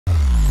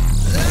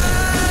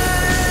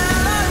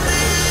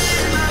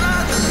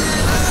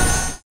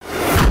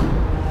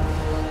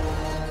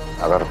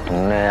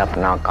तुमने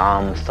अपना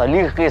काम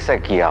सलीके से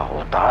किया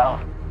होता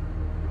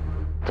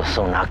तो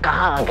सोना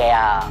कहाँ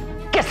गया,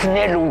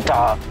 किसने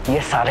लूटा,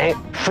 ये सारे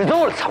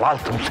फिजूल सवाल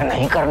तुमसे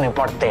नहीं करने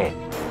पड़ते।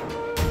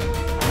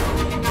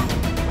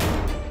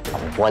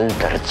 अव्वल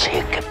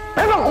दर्जे के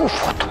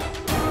बेवकूफ हो तुम।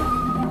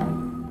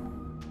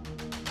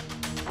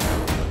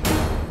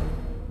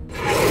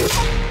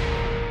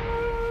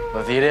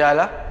 वजीर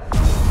आला,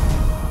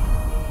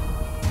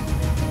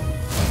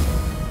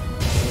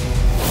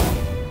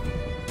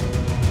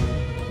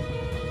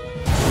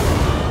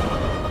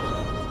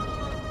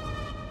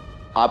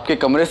 आपके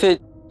कमरे से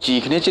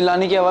चीखने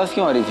चिल्लाने की आवाज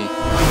क्यों आ रही थी?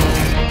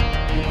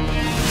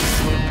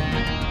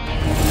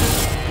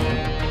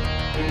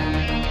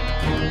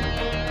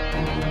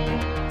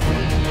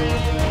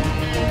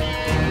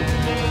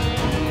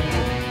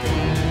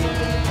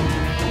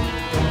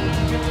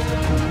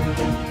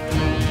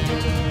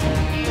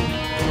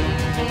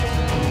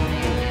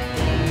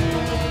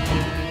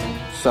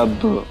 सब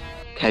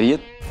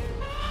खैरियत?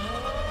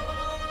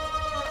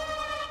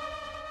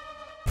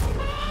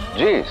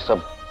 जी सब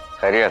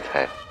खैरियत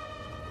है।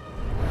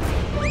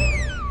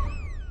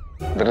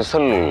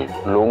 दरअसल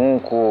लोगों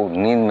को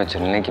नींद में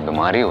चलने की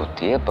बीमारी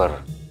होती है, पर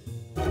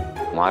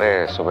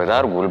हमारे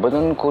सूबेदार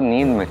गुलबदन को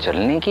नींद में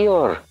चलने की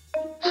और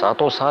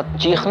साथों साथ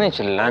चीखने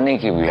चिल्लाने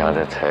की भी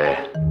आदत है।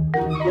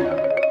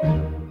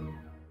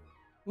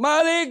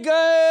 मालिक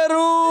गए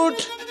रूठ,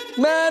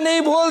 मैं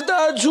नहीं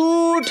बोलता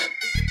झूठ,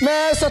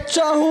 मैं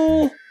सच्चा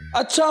हूँ,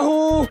 अच्छा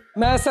हूँ,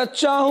 मैं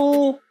सच्चा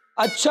हूँ,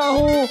 अच्छा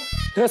हूँ,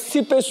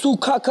 रस्सी पे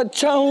सूखा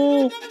कच्चा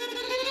हूँ।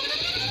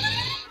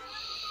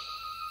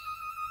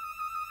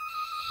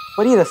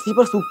 पर ये रस्सी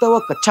पर सूखता हुआ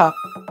कच्चा,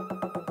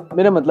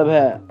 मेरा मतलब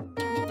है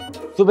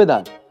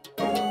सूबेदार,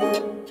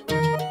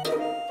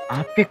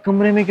 आपके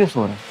कमरे में क्यों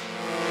सो रहे हैं?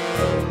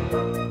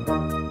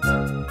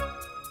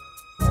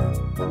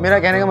 मेरा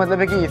कहने का मतलब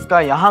है कि इसका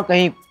यहाँ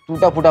कहीं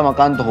टूटा फूटा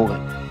मकान तो होगा,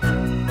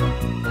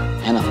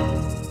 है ना?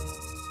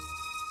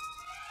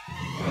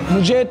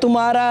 मुझे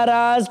तुम्हारा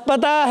राज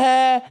पता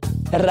है,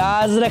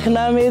 राज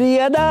रखना मेरी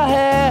अदा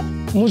है।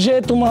 मुझे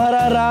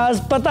तुम्हारा राज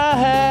पता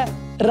है,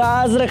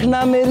 राज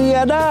रखना मेरी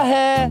अदा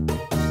है।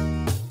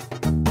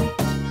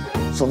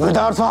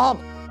 सूबेदार साहब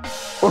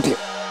उठिए,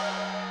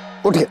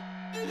 उठिए।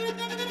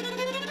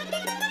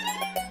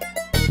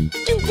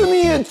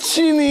 कितनी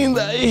अच्छी नींद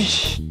आई।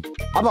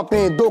 अब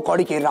अपने 2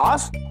 कौड़ी के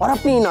राज और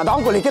अपनी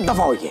नादाम को लेकर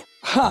दफा होइए।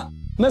 हाँ,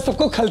 मैं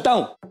सबको खलता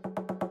हूँ।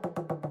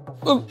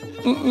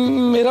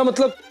 मेरा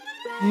मतलब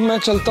मैं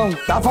चलता हूँ।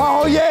 दफा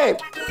होइए।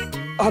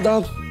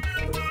 आदाब,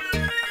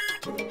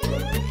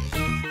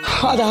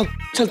 आदाब,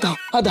 चलता हूँ।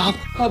 आदाब,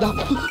 आदाब।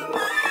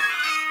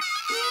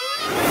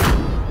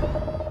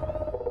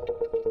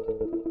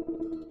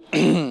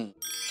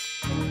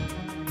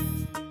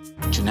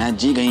 जुनैद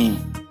जी, कहीं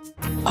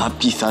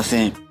आपकी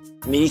सांसें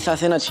मेरी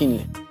सांसें ना छीन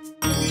ले।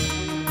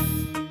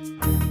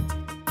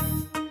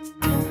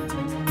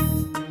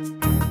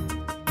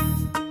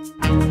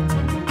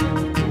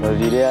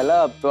 वजीर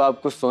आला, अब तो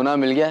आपको सोना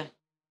मिल गया है,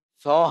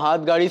 100 हाथ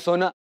गाड़ी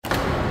सोना,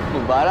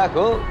 मुबारक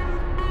हो।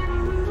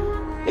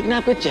 लेकिन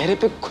आपके चेहरे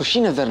पे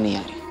खुशी नजर नहीं आ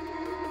रही।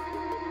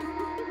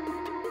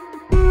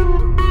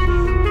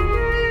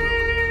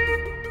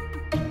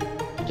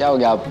 क्या हो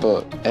गया,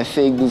 आप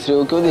ऐसे एक दूसरे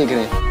को क्यों देख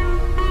रहे हैं?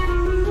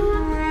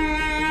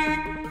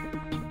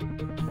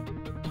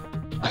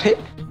 अरे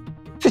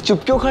से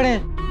चुप क्यों खड़े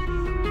हैं?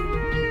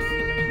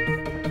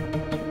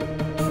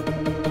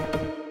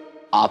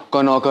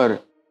 आपका नौकर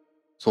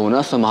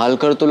सोना संभाल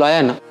कर तो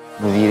लाया ना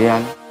वजीर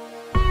आला,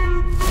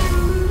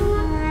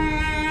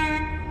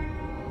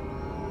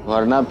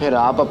 वरना फिर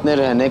आप अपने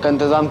रहने का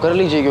इंतजाम कर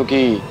लीजिए,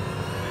 क्योंकि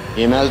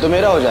ये महल तो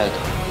मेरा हो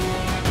जाएगा।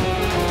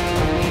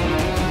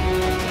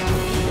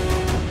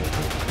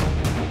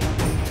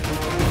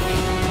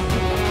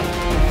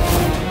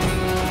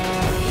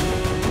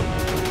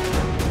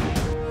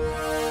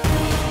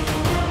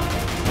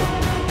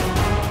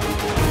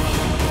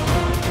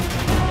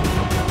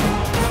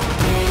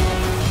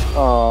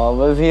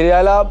 वजीर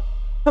आला,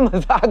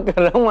 मजाक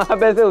कर रहा हूँ,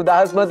 आप ऐसे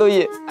उदास मत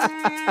होइए।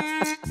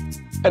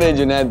 अरे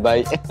जुनैद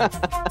भाई,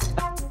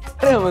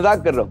 अरे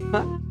मजाक कर रहा हूँ।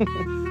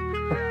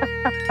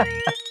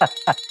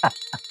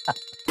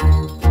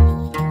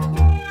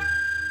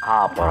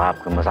 आप और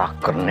आपके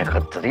मजाक करने का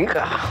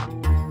तरीका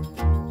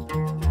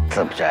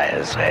सब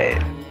जायज है।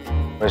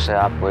 वैसे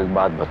आपको एक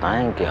बात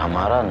बताएं कि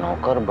हमारा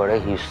नौकर बड़े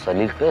ही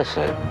सलीके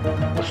से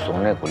उस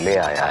सोने को ले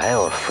आया है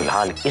और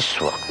फिलहाल इस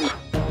वक्त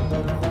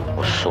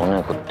उस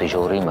सोने को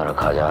तिजोरी में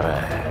रखा जा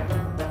रहा है।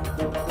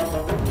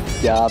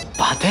 क्या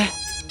बात है,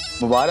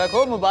 मुबारक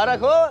हो, मुबारक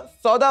हो,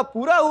 सौदा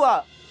पूरा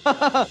हुआ।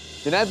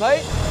 जुनैद भाई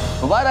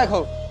मुबारक हो।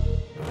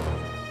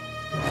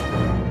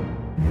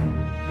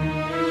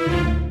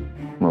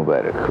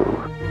 मुबारक हो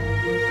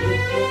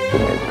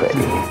जुनैद भाई।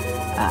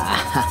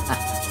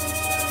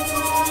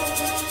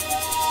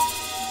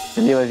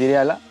 चलिए वजीर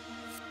आला,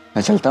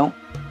 मैं चलता हूँ,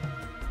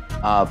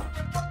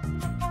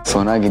 आप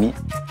सोना गिनिए।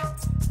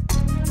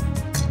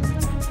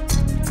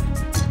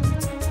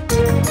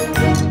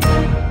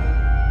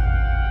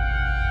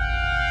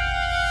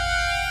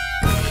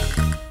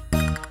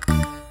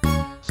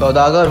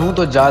 सौदागर हूं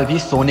तो जाल भी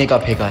सोने का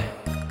फेंका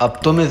है। अब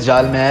तुम इस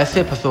जाल में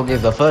ऐसे फंसोगे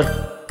जफर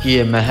कि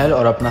ये महल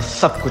और अपना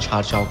सब कुछ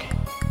हार जाओगे,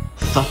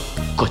 सब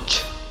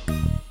कुछ।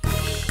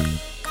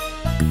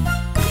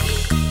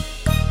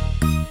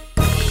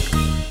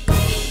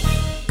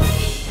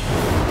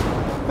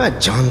 मैं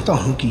जानता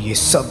हूं कि ये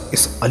सब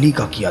इस अली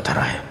का किया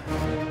धरा है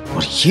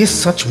और ये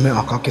सच मैं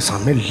आका के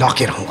सामने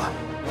लाके रहूंगा।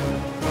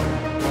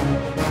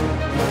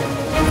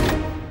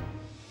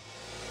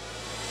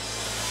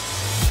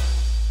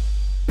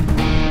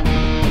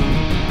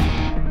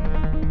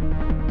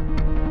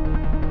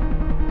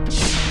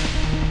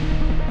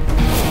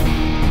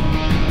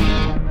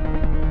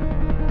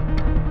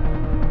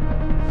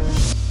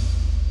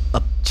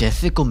 अब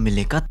जैसे को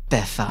मिलेगा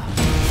तैसा।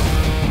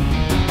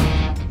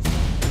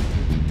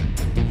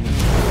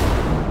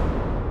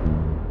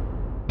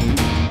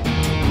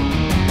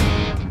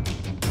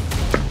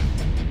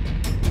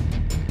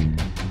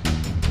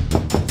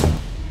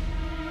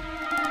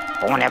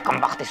 कौन है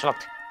कमबख्त इस वक्त?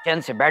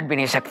 चैन से बैठ भी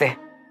नहीं सकते।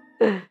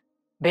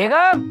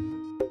 बेगम,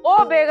 ओ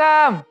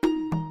बेगम।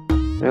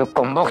 ये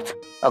कमबख्त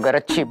अगर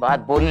अच्छी बात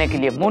बोलने के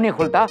लिए मुंह नहीं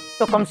खुलता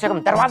तो कम से कम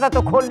दरवाजा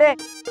तो खोल दे।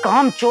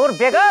 काम चोर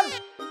बेगम,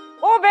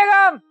 ओ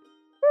बेगम।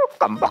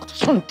 कमबख्त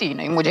सुनती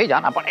नहीं, मुझे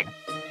जाना पड़ेगा।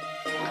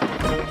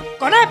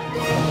 कौन है?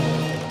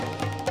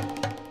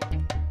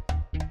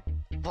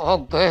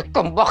 भाग गए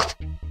कमबख्त।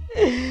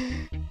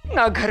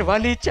 ना घर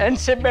वाली चैन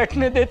से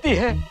बैठने देती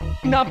है,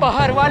 ना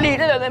बाहर वाली।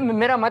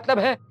 मेरा मतलब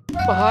है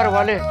बाहर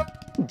वाले।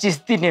 जिस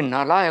दिन ये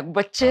नालायक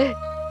बच्चे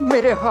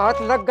मेरे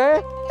हाथ लग गए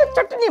तो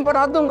चटनी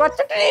बना दूंगा,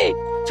 चटनी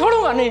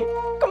छोड़ूंगा नहीं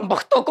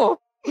कमबख्तों को।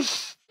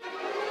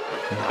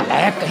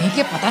 नालायक कहीं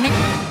के, पता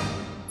नहीं।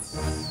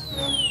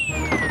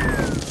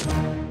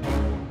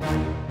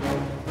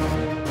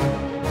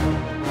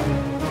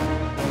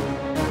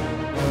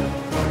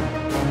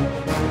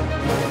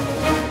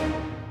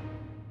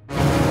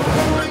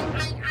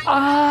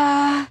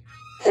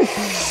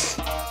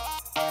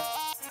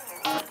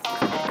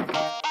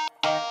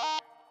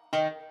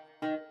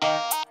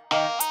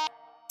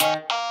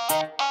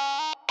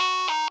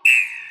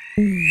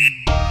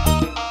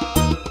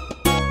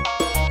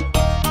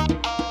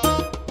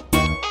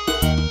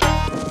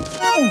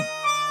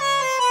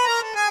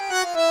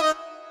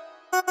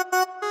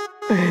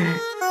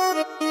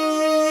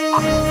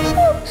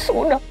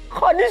 सोना,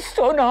 खालिस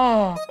सोना।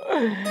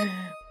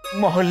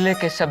 मोहल्ले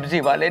के सब्जी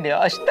वाले ने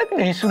आज तक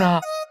नहीं सुना,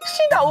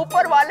 सीधा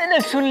ऊपर वाले ने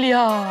सुन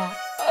लिया।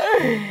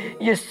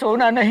 ये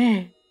सोना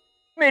नहीं,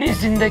 मेरी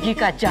जिंदगी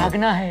का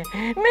जागना है,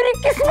 मेरी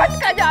किस्मत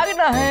का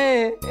जागना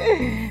है,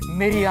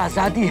 मेरी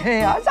आजादी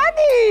है,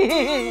 आजादी।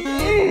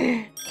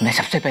 मैं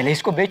सबसे पहले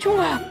इसको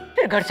बेचूंगा,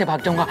 फिर घर से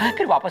भाग जाऊंगा,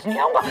 फिर वापस नहीं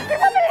आऊंगा, फिर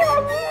वापस नहीं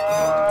आऊंगा।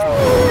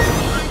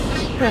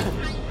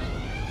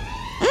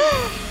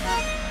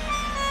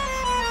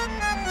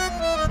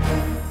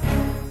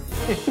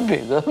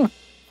 बेगम,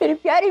 मेरी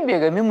प्यारी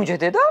बेगम है, मुझे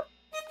दे दो।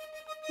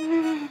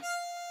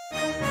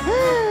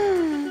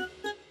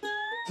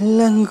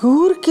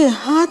 लंगूर के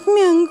हाथ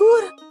में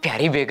अंगूर।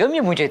 प्यारी बेगम,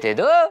 ये मुझे दे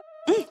दो।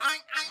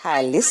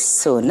 खालिस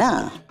सोना,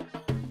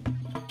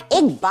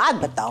 एक बात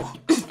बताओ,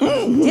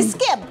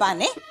 जिसके अब्बा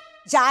ने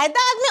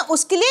जायदाद में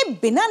उसके लिए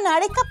बिना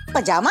नाड़े का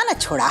पजामा न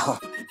छोड़ा हो,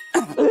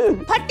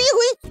 फटी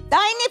हुई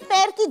दाहिने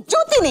पैर की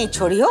जूती नहीं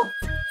छोड़ी हो,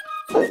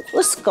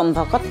 उस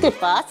कमबख्त के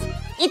पास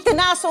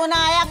इतना सोना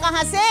आया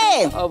कहाँ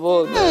से? अब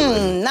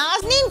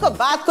नाज़नीन को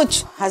बात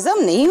कुछ हजम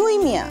नहीं हुई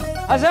मियाँ।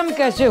 हजम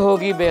कैसे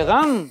होगी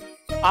बेगम?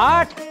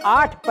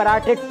 8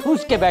 पराठे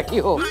ठूस के बैठी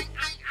हो।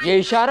 ये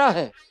इशारा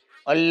है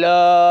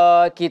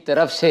अल्लाह की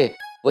तरफ से।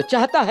 वो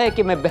चाहता है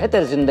कि मैं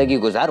बेहतर जिंदगी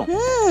गुजारूं।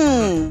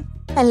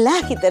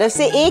 अल्लाह की तरफ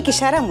से एक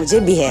इशारा मुझे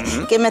भी है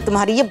कि मैं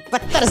तुम्हारी ये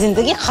बदतर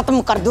जिंदगी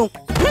खत्म कर दूं।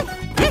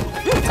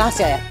 कहाँ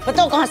से आया?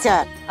 बताओ कहाँ से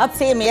आया? अब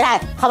से ये मेरा है,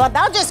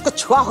 खबरदार जो इसको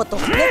छुआ हो तो।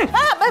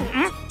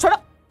 छोड़ो।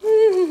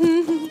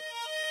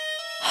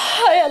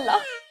 हाय अल्लाह,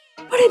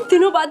 बड़े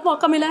दिनों बाद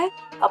मौका मिला है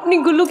अपनी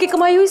गुल्लू की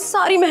कमाई हुई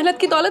सारी मेहनत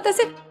की दौलत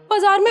ऐसे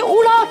बाजार में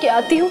उड़ा के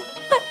आती हूँ।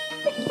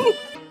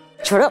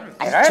 छोड़ो,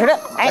 छोड़ो,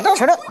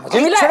 छोड़ो, मुझे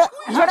मिला, छोड़ो,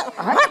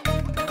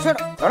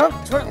 छोड़ो,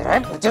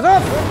 छोड़ो,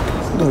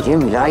 मुझे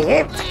मिला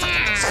ये।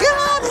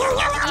 सब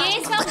घर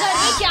में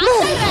क्या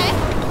चल रहा है?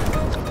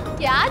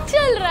 क्या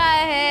चल रहा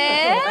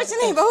है? कुछ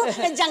नहीं बहू,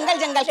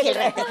 जंगल खेल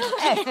रहे थे।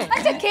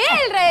 अच्छा,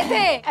 खेल रहे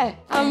थे।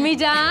 अम्मी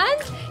जान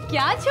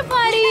क्या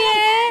छुपा रही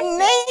है?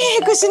 नहीं,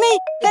 कुछ नहीं।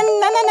 ना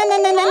ना ना ना ना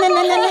ना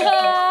ना ना ना।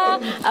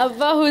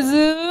 अब्बा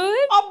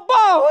हुजूर,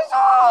 अब्बा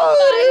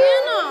हुजूर, आइए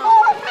ना।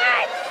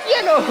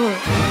 ये लो।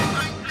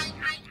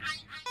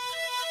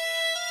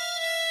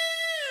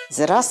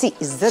 जरा सी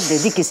इज्जत दे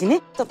दी किसी ने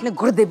तो अपने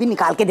गुर्दे भी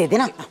निकाल के दे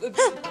देना।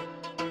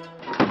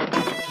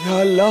 या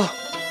अल्लाह,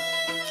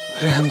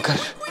 रहम कर।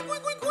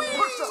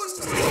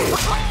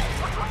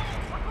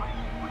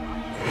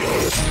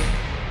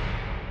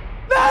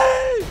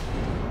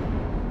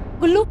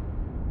 गुल्लू,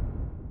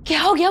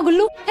 क्या हो गया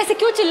गुल्लू? ऐसे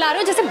क्यों चिल्ला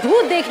रहे हो जैसे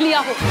भूत देख लिया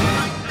हो?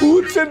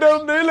 भूत से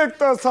डर नहीं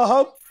लगता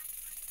साहब।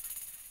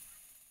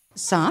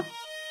 सांप?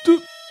 तू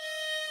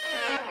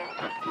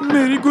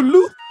मेरी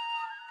गुल्लू,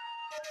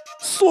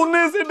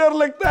 सोने से डर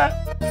लगता है।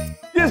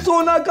 ये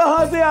सोना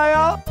कहां से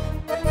आया?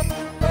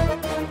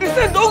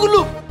 किसने दो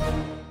गुल्लू?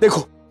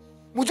 देखो,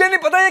 मुझे नहीं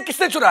पता ये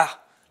किसने चुराया,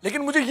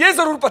 लेकिन मुझे ये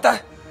जरूर पता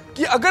है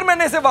कि अगर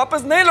मैंने इसे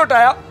वापस नहीं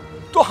लौटाया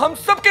तो हम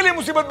सबके लिए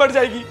मुसीबत बढ़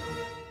जाएगी।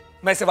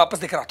 मैं इसे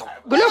वापस लेकर आता हूँ।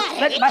 गुल्लू,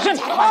 क्या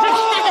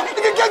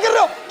कर रहे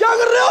हो? क्या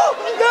कर रहे हो?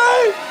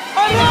 नहीं!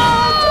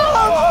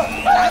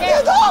 अरे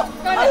दे दो!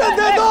 अरे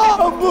दे दो!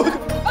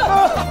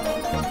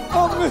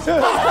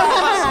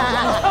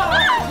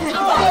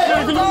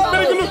 मेरे गुल्लू!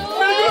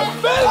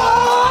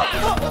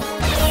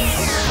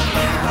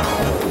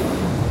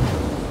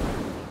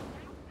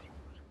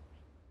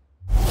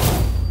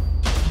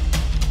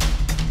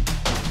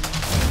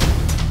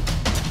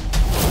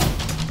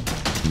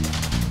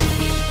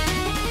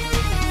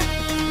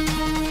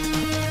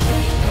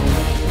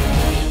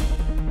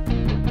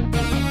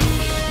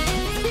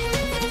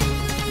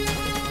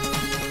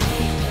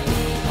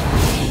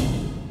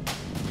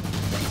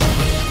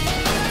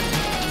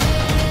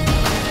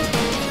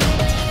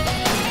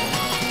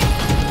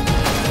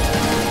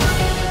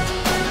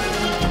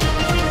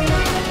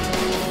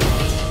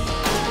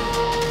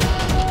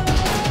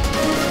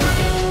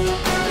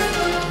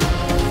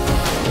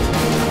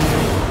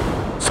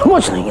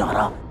 समझ नहीं आ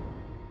रहा।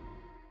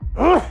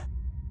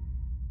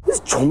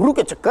 इस झुमरू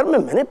के चक्कर में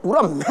मैंने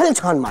पूरा महल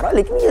छान मारा,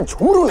 लेकिन ये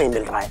झुमरू नहीं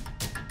मिल रहा है।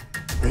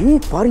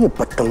 एक बार ये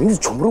बदतमीज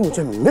झुमरू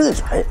मुझे मिल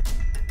जाए,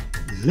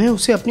 मैं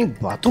उसे अपनी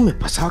बातों में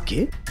फंसा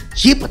के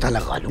ये पता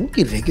लगा लूं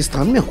कि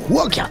रेगिस्तान में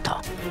हुआ क्या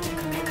था।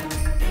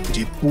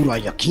 मुझे पूरा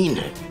यकीन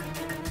है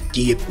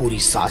कि ये पूरी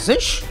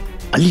साजिश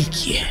अली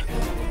की है।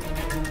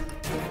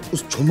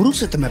 उस झुमरू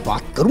से तो मैं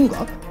बात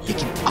करूंगा,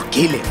 लेकिन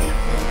अकेले में।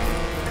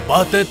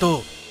 बातें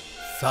तो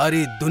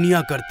सारी दुनिया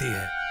करती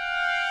है,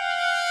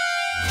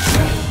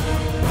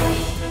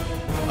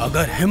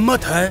 अगर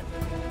हिम्मत है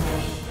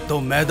तो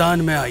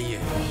मैदान में आइए,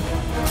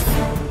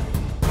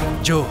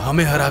 जो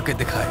हमें हरा के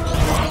दिखाए।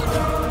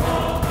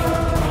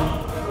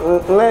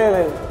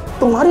 नहीं,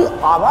 तुम्हारी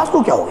आवाज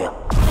को क्या हो गया?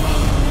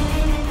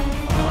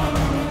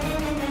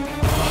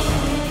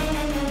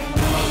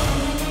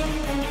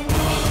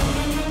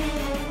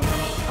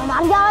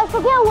 हमारी आवाज को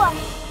क्या हुआ?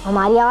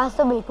 हमारी आवाज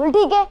तो बिल्कुल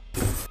ठीक है।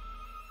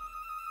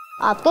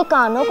 आपके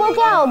कानों को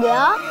क्या हो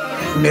गया?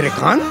 मेरे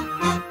कान?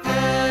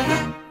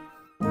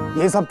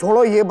 ये सब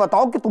छोड़ो, ये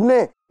बताओ कि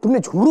तुमने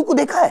झुमरू को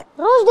देखा है?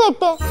 रोज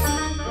देखते हैं,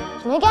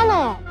 इसमें क्या नया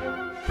है?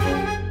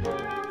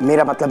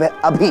 मेरा मतलब है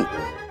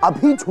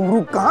अभी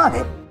झुमरू कहाँ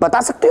है,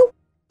 बता सकते हो?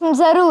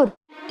 जरूर,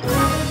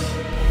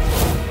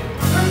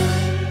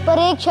 पर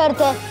एक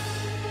शर्त है।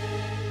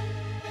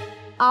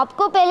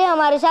 आपको पहले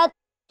हमारे साथ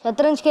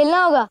शतरंज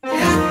खेलना होगा।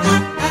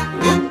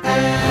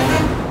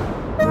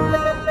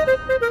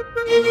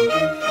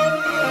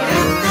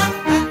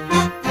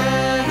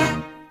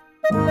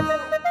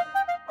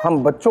 हम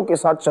बच्चों के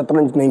साथ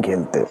शतरंज नहीं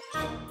खेलते।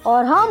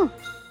 और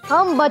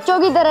हम बच्चों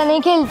की तरह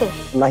नहीं खेलते।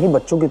 ना ही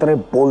बच्चों की तरह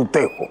बोलते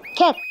हो।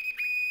 खैर,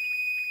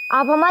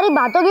 आप हमारी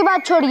बातों की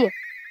बात छोड़िए,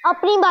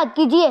 अपनी बात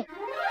कीजिए।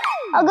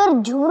 अगर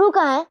झुमरू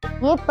कहाँ है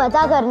ये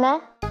पता करना है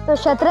तो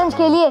शतरंज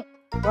खेलिए,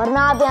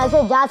 वरना आप यहाँ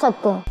से जा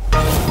सकते हैं।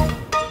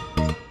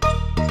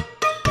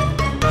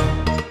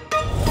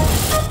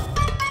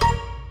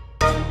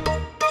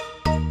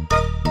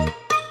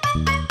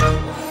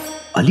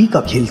 अली का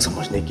खेल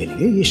समझने के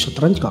लिए ये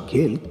शतरंज का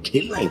खेल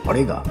खेलना ही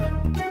पड़ेगा।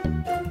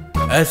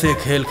 ऐसे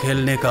खेल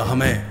खेलने का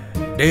हमें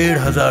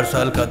 1500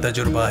 साल का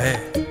तजुर्बा है।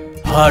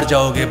 हार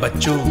जाओगे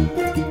बच्चों।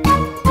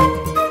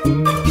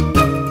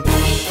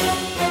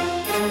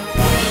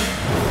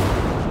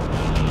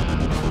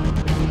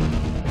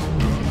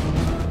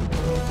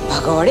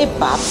 भगोड़े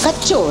बाप का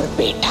चोर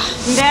बेटा।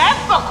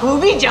 मैं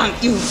बखूबी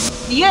जानती हूँ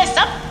ये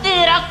सब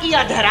तेरा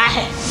किया धरा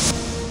है।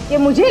 ये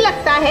मुझे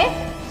लगता है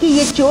कि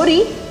ये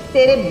चोरी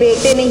तेरे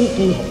बेटे ने ही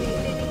की है।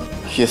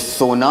 ये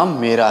सोना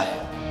मेरा है।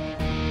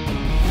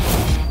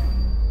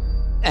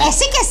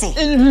 ऐसे कैसे?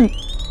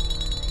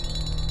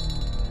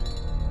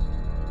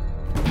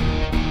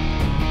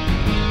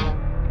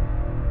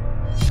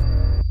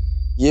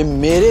 ये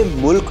मेरे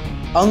मुल्क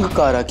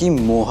अंगकारा की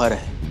मोहर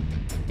है।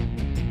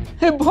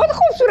 बहुत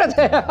खूबसूरत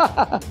है।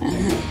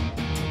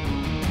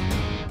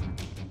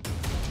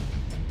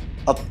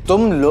 अब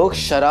तुम लोग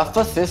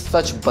शराफत से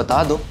सच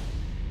बता दो,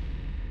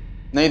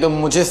 नहीं तो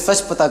मुझे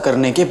सच पता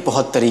करने के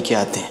बहुत तरीके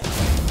आते हैं।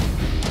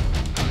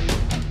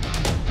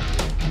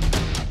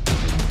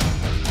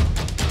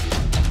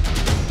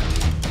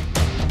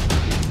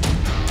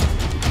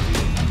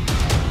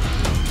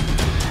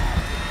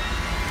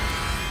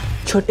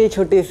 छोटे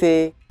छोटे से,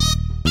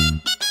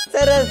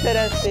 सरस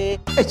सरस से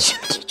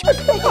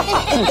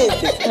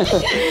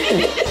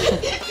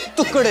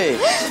टुकड़े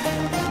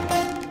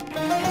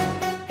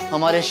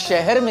हमारे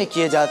शहर में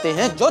किए जाते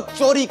हैं जो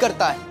चोरी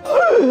करता है।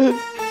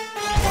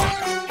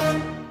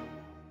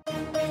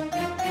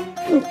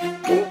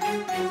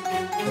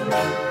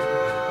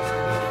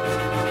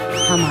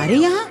 हमारे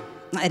यहाँ?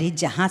 अरे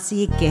जहाँ से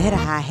ये कह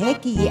रहा है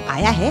कि ये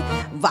आया है,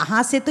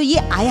 वहाँ से तो ये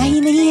आया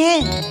ही नहीं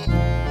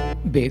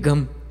है।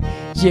 बेगम,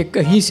 ये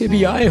कहीं से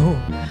भी आए हो,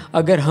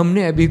 अगर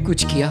हमने अभी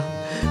कुछ किया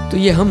तो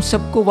ये हम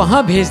सबको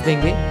वहां भेज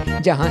देंगे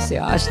जहां से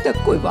आज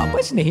तक कोई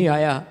वापस नहीं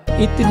आया।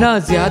 इतना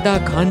ज्यादा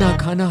खाना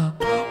खाना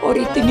और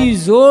इतनी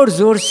जोर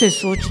जोर से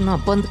सोचना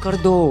बंद कर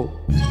दो।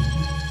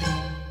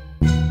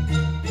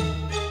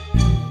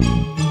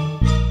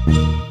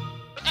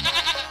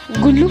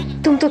 गुल्लू,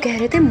 तुम तो कह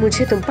रहे थे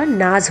मुझे तुम पर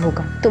नाज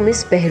होगा, तुम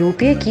इस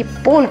बहरूपिये की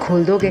पोल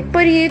खोल दोगे,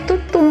 पर ये तो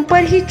तुम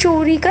पर ही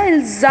चोरी का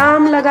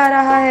इल्जाम लगा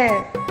रहा है।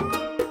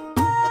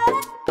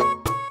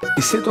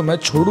 इसे तो मैं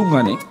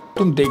छोड़ूंगा नहीं,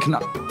 तुम देखना,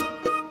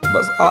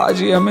 बस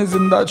आज ही हमें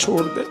जिंदा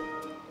छोड़ दे।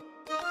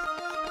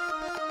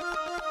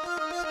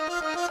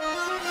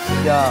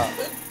 क्या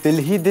दिल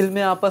ही दिल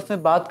में आपस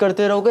में बात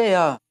करते रहोगे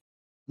या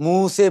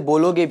मुंह से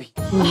बोलोगे भी?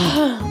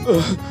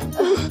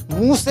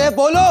 मुंह से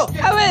बोलो।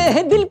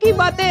 अबे दिल की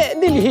बातें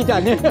दिल ही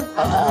जाने।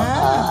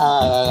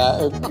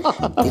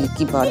 दिल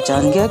की बात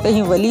जान गया,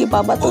 कहीं वली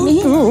बाबा तो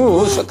नहीं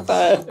हो सकता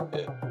है।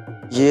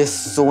 ये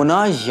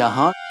सोना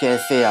यहाँ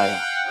कैसे आया?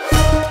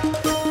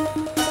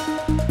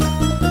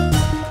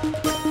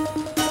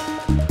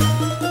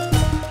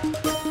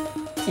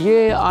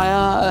 ये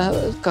आया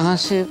कहाँ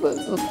से?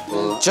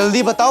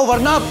 जल्दी बताओ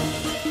वरना।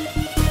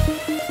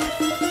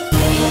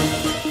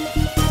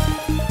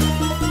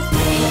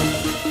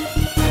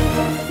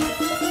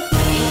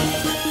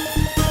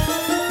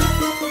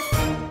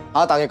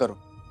 हाथ आगे करो,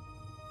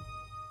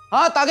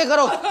 हाथ आगे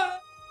करो।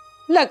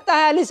 लगता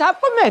है अली साहब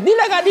को मेहंदी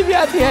लगानी भी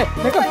आती है।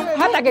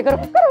 हाथ आगे करो।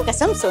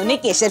 कसम सोने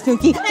के शर्फियों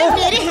की।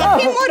 मेरे हाथ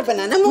पे मोर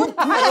बनाना, मोर।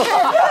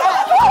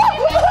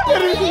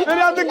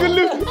 मेरे हाथ में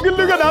गुल्लू,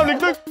 गुल्लू का नाम लिख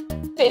दो।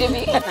 तेरे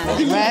भी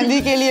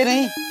मेहंदी के लिए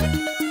नहीं,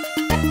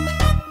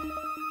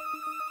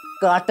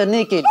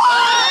 काटने के लिए।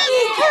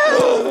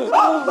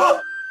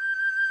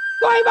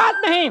 कोई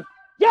बात नहीं,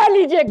 क्या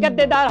लीजिए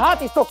गद्देदार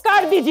हाथ, इसको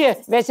काट दीजिए।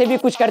 वैसे भी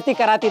कुछ करती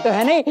कराती तो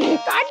है नहीं,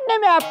 काटने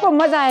में आपको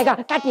मजा आएगा।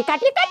 काटिए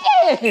काटिए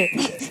काटिए।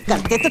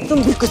 करते तो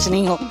तुम भी कुछ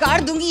नहीं हो,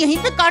 काट दूंगी, यहीं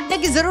पे काटने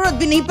की जरूरत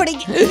भी नहीं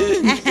पड़ेगी।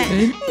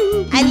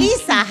 अली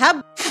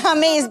साहब,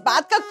 हमें इस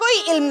बात का कोई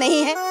इल्म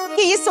नहीं है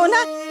कि ये सोना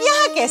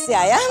यहाँ कैसे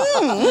आया।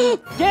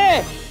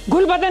 ये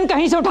गुलबदन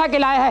कहीं से उठा के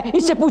लाया है,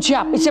 इससे पूछिए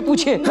आप, इससे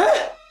पूछिए।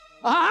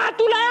 हाँ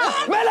तू लाया?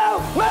 मैं लाया,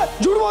 मैं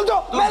झूठ बोलता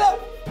हूँ, मैं लाया।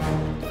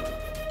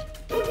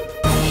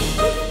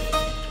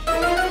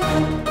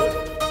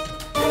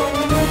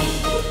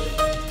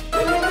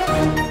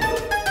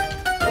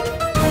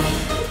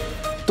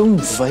 तुम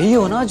वही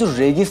हो ना जो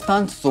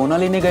रेगिस्तान सोना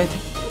लेने गए थे?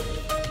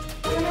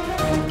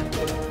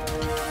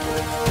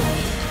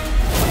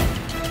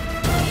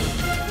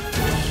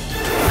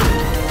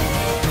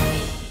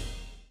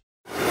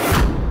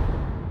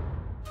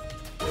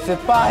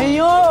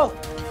 सिपाहियों,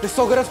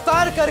 इसको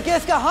गिरफ्तार करके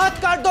इसका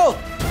हाथ काट दो।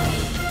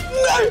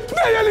 नहीं,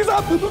 नहीं अली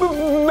साहब,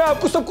 मैं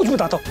आपको सब कुछ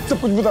बताता हूँ,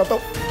 सब कुछ बताता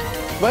हूँ।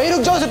 वहीं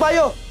रुक जाओ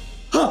सिपाहियों।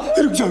 हाँ,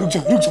 रुक जाओ, रुक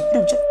जाओ, रुक जाओ,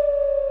 रुक जाओ।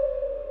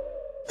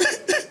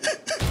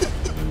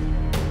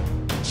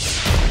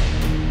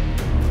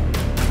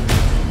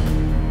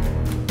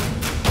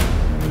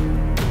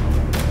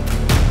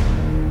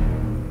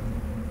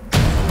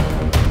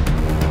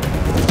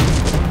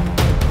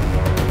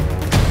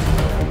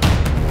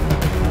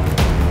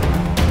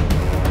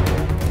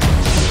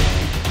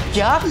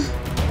 क्या?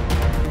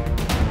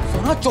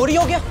 सोना चोरी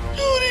हो गया?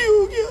 चोरी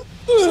हो गया,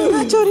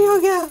 सोना चोरी हो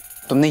गया।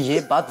 तुमने ये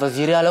बात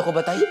वजीर आला को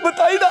बताई?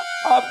 बताई ना,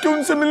 आपके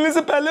उनसे मिलने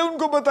से पहले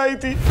उनको बताई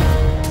थी।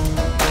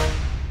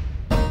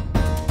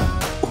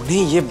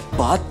 उन्हें ये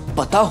बात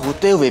पता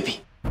होते हुए भी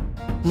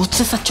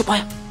मुझसे सच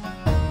छुपाया?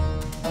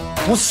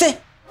 मुझसे?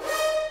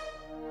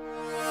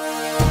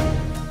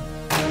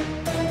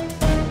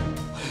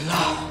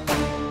 अल्लाह,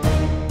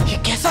 ये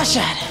कैसा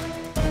शहर है?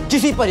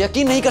 किसी पर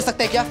यकीन नहीं कर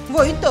सकते क्या?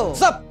 वही तो,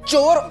 सब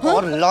चोर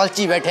और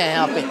लालची बैठे हैं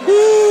यहाँ पे।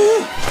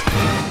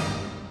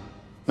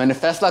 मैंने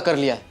फैसला कर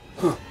लिया है,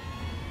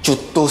 जो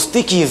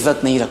दोस्ती की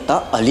इज्जत नहीं रखता,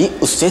 अली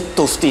उससे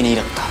दोस्ती नहीं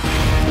रखता।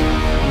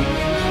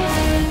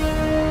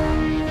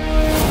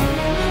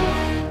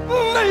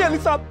 नहीं अली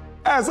साहब,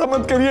 ऐसा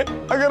मत करिए।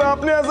 अगर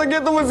आपने ऐसा किया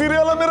तो वजीर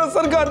आला मेरा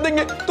सर काट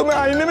देंगे, तो मैं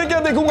आईने में क्या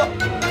देखूंगा?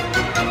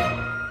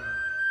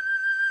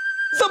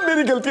 सब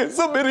मेरी गलती है,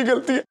 सब मेरी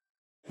गलती है।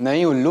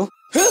 नहीं उल्लू,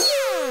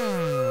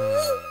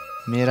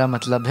 मेरा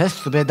मतलब है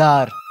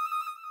सुबेदार,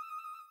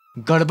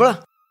 गड़बड़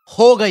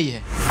हो गई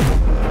है।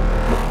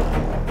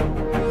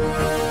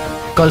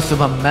 कल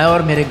सुबह मैं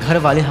और मेरे घर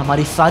वाले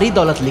हमारी सारी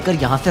दौलत लेकर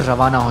यहां से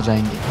रवाना हो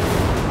जाएंगे।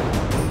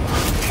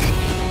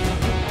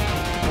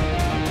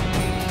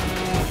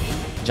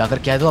 जाकर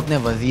कह दो अपने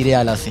वजीर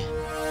आला से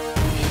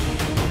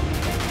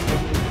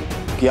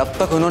कि अब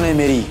तक उन्होंने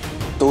मेरी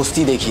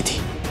दोस्ती देखी थी,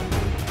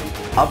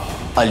 अब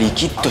अली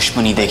की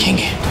दुश्मनी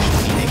देखेंगे।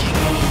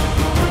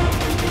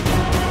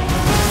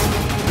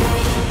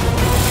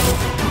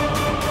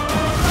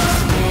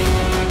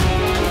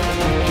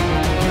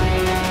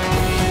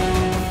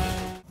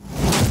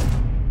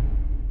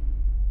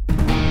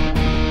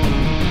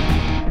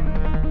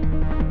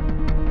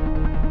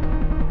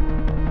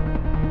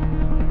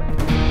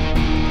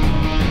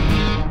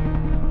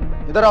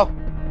 इधर आओ।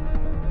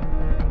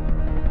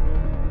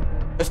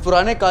 इस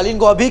पुराने कालीन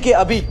को अभी के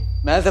अभी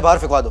महल से बाहर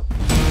फेंकवा दो।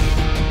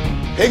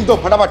 फेंक दो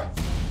फटाफट।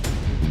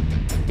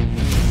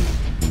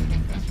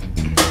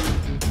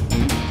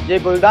 ये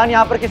गुलदान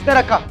यहाँ पर किसने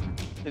रखा?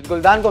 इस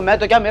गुलदान को मैं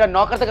तो क्या मेरा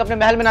नौकर तक अपने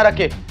महल में ना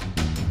रखे।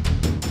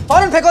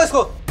 फौरन फेंको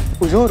इसको।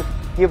 हुजूर,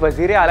 ये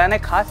वजीर आला ने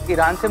खास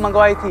ईरान से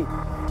मंगवाई थी,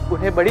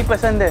 उन्हें बड़ी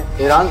पसंद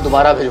है। ईरान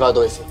दोबारा भिजवा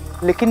दो इसे।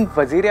 लेकिन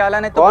वजीर आला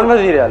ने तो। कौन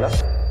वजीर आला?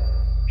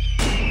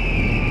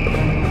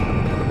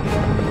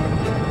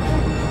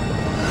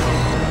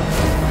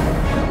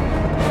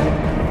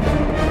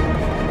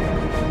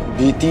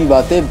 बीती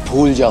बातें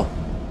भूल जाओ।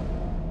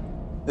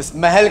 इस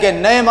महल के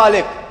नए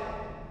मालिक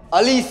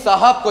अली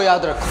साहब को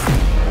याद रखो।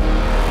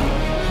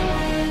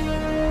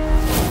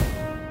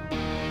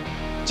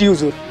 जी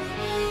हुजूर।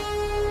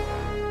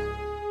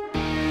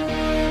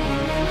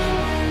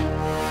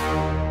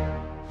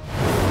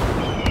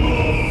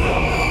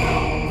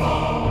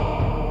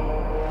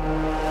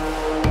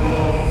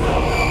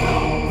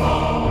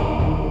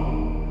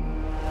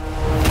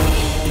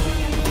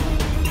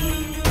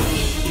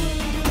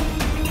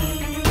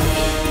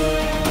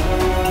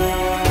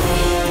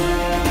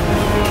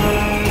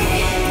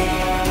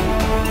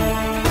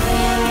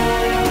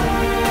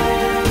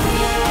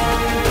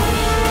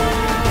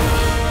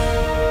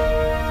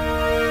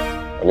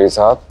 अली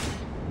साहब,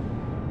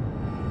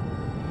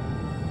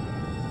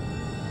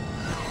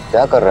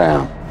 क्या कर रहे हैं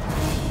आप?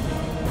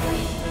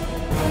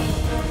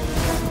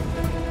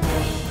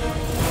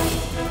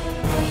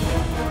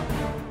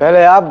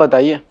 पहले आप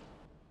बताइए,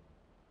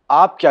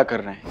 आप क्या कर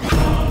रहे हैं?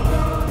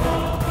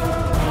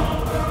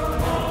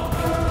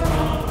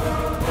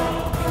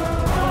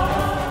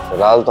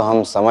 फिलहाल तो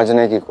हम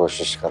समझने की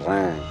कोशिश कर रहे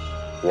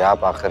हैं कि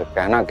आप आखिर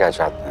कहना क्या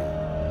चाहते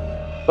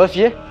हैं। बस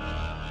ये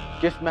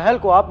कि इस महल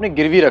को आपने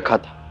गिरवी रखा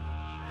था,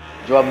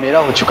 जो अब मेरा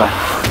हो चुका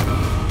है।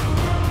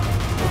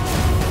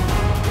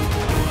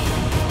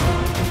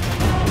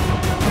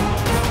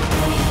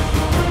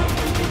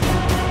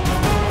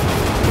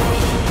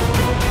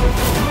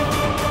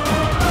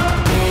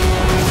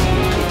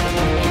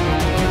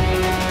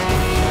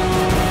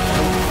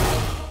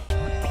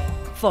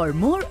 For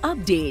more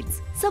updates,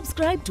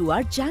 subscribe to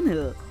our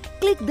channel,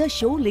 click the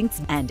show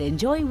links and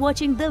enjoy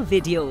watching the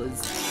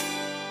videos.